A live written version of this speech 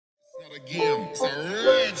Again, it's a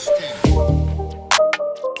rich thing.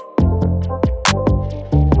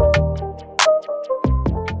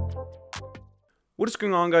 What is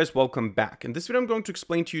going on, guys? Welcome back. In this video I'm going to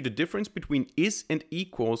explain to you the difference between is and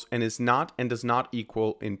equals and is not and does not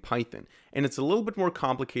equal in Python. And it's a little bit more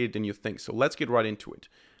complicated than you think, so let's get right into it.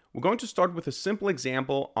 We're going to start with a simple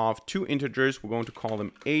example of two integers. We're going to call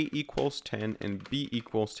them a equals 10 and b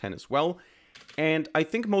equals 10 as well. And I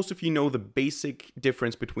think most of you know the basic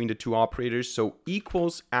difference between the two operators. So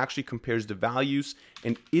equals actually compares the values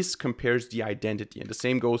and is compares the identity. And the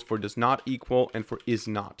same goes for does not equal and for is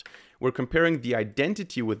not. We're comparing the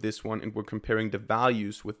identity with this one and we're comparing the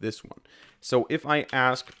values with this one. So if I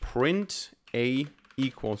ask print a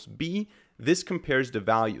equals b, this compares the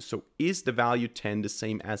value. So is the value 10 the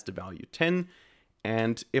same as the value 10?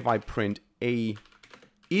 And if I print a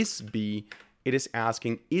is b, it is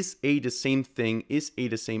asking, is A the same thing, is A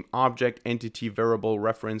the same object, entity, variable,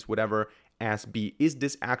 reference, whatever, as B? Is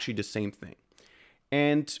this actually the same thing?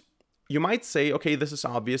 And you might say, okay, this is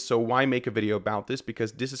obvious, so why make a video about this?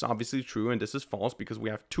 Because this is obviously true and this is false, because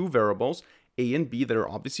we have two variables, A and B, that are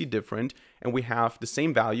obviously different, and we have the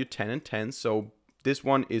same value, 10 and 10, so this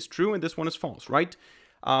one is true and this one is false, right?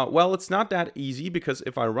 Well, it's not that easy, because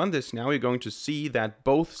if I run this now, you're going to see that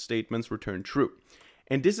both statements return true.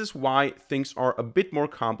 And this is why things are a bit more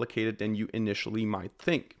complicated than you initially might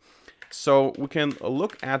think. So we can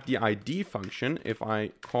look at the ID function. If I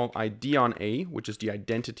call ID on A, which is the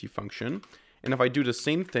identity function, and if I do the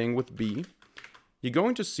same thing with B, you're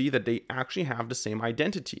going to see that they actually have the same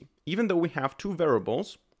identity. Even though we have two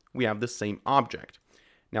variables, we have the same object.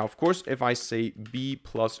 Now, of course, if I say B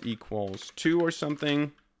plus equals 2 or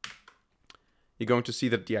something, you're going to see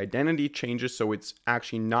that the identity changes, so it's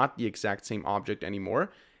actually not the exact same object anymore.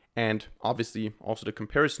 And obviously, also the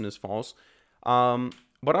comparison is false.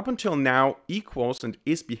 But up until now, equals and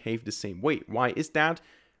is behave the same way. Why is that?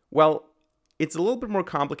 Well, it's a little bit more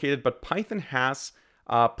complicated, but Python has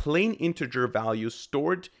plain integer values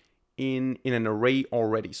stored in an array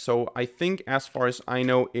already. So I think, as far as I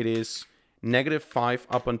know, it is -5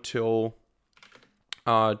 up until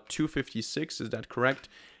 256. Is that correct?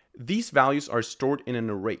 These values are stored in an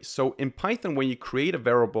array. So in Python, when you create a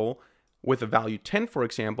variable with a value 10, for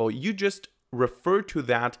example, you just refer to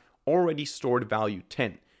that already stored value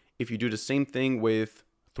 10. If you do the same thing with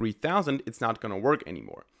 3000, it's not going to work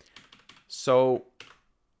anymore. So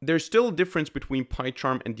there's still a difference between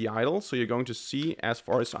PyCharm and the idle. So you're going to see, as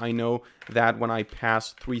far as I know, that when I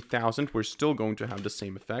pass 3000, we're still going to have the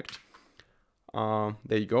same effect. There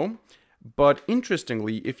you go. But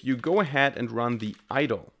interestingly, if you go ahead and run the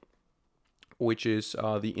idle, which is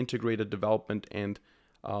the integrated development and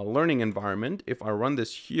learning environment, if I run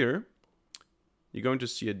this here, you're going to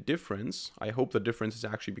see a difference. I hope the difference is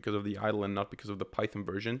actually because of the idle and not because of the Python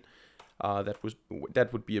version. That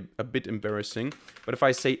would be a bit embarrassing. But if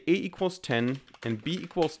I say A equals 10 and B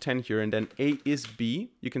equals 10 here, and then A is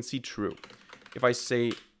B, you can see true. If I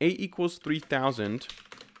say A equals 3000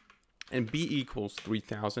 and B equals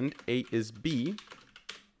 3000, A is B,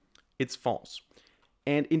 it's false.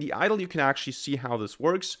 And in the idle, you can actually see how this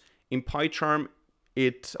works. In PyCharm,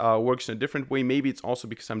 it works in a different way. Maybe it's also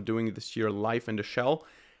because I'm doing this here live in the shell.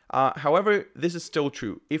 However, this is still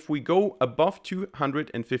true. If we go above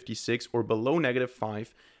 256 or below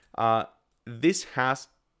 -5, this has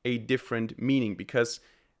a different meaning, because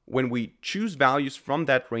when we choose values from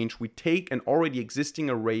that range, we take an already existing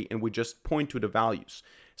array and we just point to the values.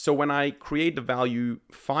 So when I create the value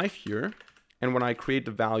 5 here, and when I create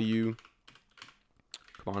the value,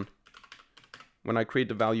 when I create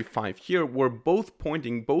the value 5 here, we're both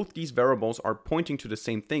these variables are pointing to the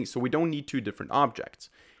same thing, so we don't need two different objects.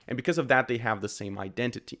 And because of that, they have the same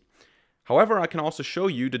identity. However, I can also show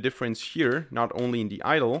you the difference here, not only in the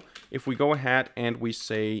idle. If we go ahead and we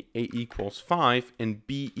say A equals 5 and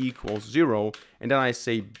B equals 0, and then I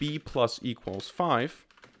say B plus equals 5,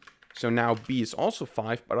 so now B is also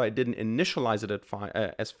 5, but I didn't initialize it at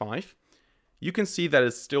as 5, you can see that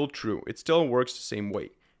it's still true. It still works the same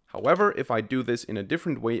way. However, if I do this in a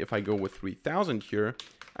different way, if I go with 3000 here,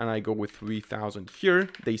 and I go with 3000 here,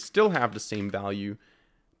 they still have the same value,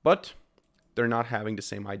 but they're not having the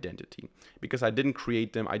same identity, because I didn't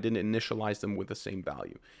create them, I didn't initialize them with the same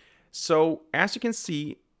value. So as you can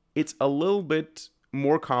see, it's a little bit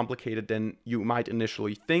more complicated than you might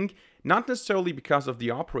initially think, not necessarily because of the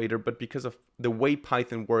operator, but because of the way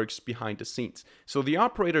Python works behind the scenes. So the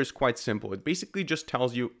operator is quite simple. It basically just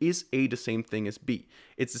tells you, is A the same thing as B?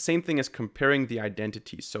 It's the same thing as comparing the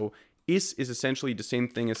identities. So is essentially the same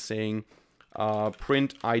thing as saying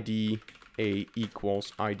print ID A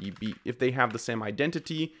equals ID B. If they have the same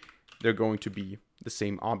identity, they're going to be the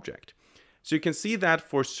same object. So you can see that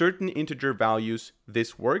for certain integer values,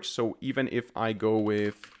 this works. So even if I go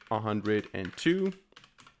with 102,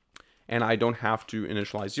 and I don't have to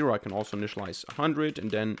initialize 0, I can also initialize 100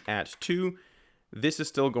 and then add 2. This is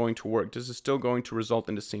still going to work. This is still going to result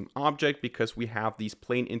in the same object because we have these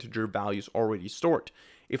plain integer values already stored.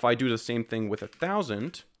 If I do the same thing with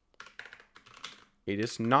 1000, it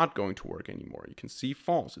is not going to work anymore. You can see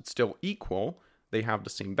false. It's still equal. They have the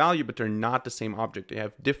same value, but they're not the same object. They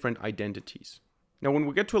have different identities. Now, when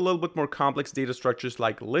we get to a little bit more complex data structures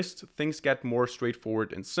like lists, things get more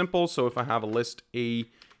straightforward and simple. So if I have a list A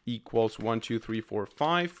equals 1, 2, 3, 4,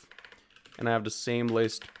 5, and I have the same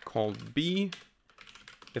list called B,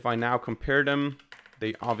 if I now compare them,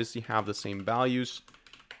 they obviously have the same values,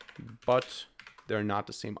 but they're not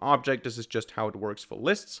the same object. This is just how it works for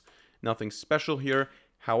lists. Nothing special here.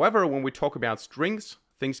 However, when we talk about strings,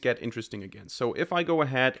 things get interesting again. So if I go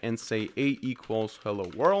ahead and say A equals hello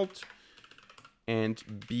world and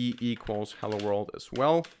B equals hello world as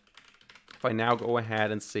well, if I now go ahead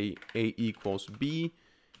and say A equals B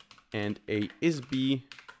and A is B,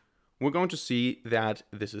 we're going to see that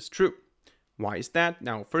this is true. Why is that?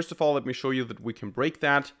 Now, first of all, let me show you that we can break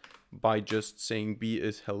that by just saying B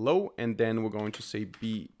is hello, and then we're going to say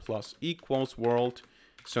B plus equals world.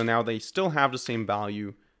 So now they still have the same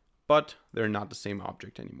value, but they're not the same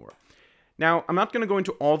object anymore. Now, I'm not going to go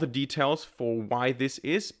into all the details for why this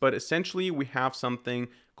is, but essentially we have something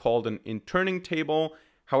called an interning table.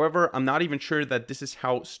 However, I'm not even sure that this is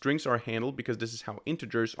how strings are handled, because this is how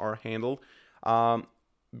integers are handled.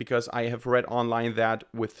 Because I have read online that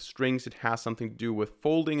with strings, it has something to do with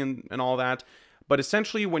folding and all that. But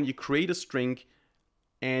essentially, when you create a string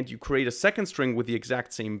and you create a second string with the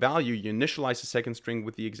exact same value, you initialize a second string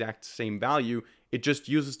with the exact same value, it just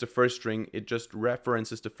uses the first string, it just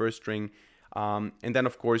references the first string. And then,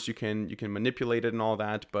 of course, you can manipulate it and all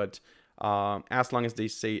that, but as long as they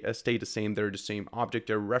stay the same, they're the same object,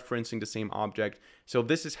 they're referencing the same object. So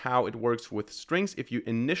this is how it works with strings if you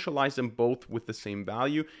initialize them both with the same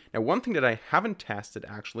value. Now, one thing that I haven't tested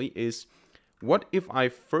actually is, what if I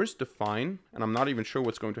first define, and I'm not even sure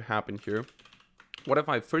what's going to happen here, what if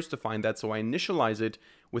I first define that, so I initialize it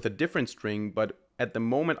with a different string, but at the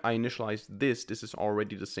moment I initialize this is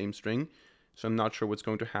already the same string. So I'm not sure what's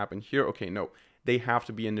going to happen here. Okay, no, they have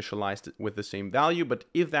to be initialized with the same value. But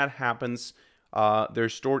if that happens, they're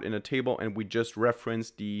stored in a table and we just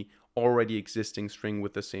reference the already existing string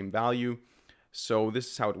with the same value. So this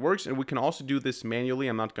is how it works. And we can also do this manually.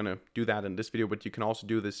 I'm not going to do that in this video, but you can also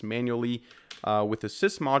do this manually with the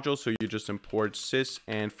sys module. So you just import sys,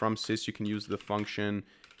 and from sys you can use the function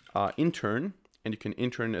intern, and you can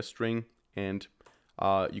intern a string, and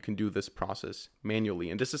you can do this process manually.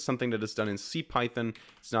 And this is something that is done in CPython.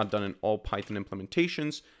 It's not done in all Python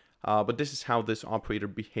implementations, but this is how this operator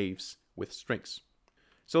behaves with strings.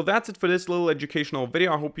 So that's it for this little educational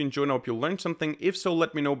video. I hope you enjoyed and I hope you learned something. If so,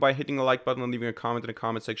 let me know by hitting the like button and leaving a comment in the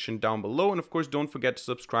comment section down below. And of course, don't forget to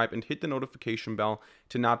subscribe and hit the notification bell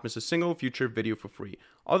to not miss a single future video for free.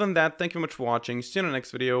 Other than that, thank you very much for watching. See you in the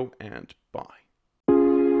next video, and bye.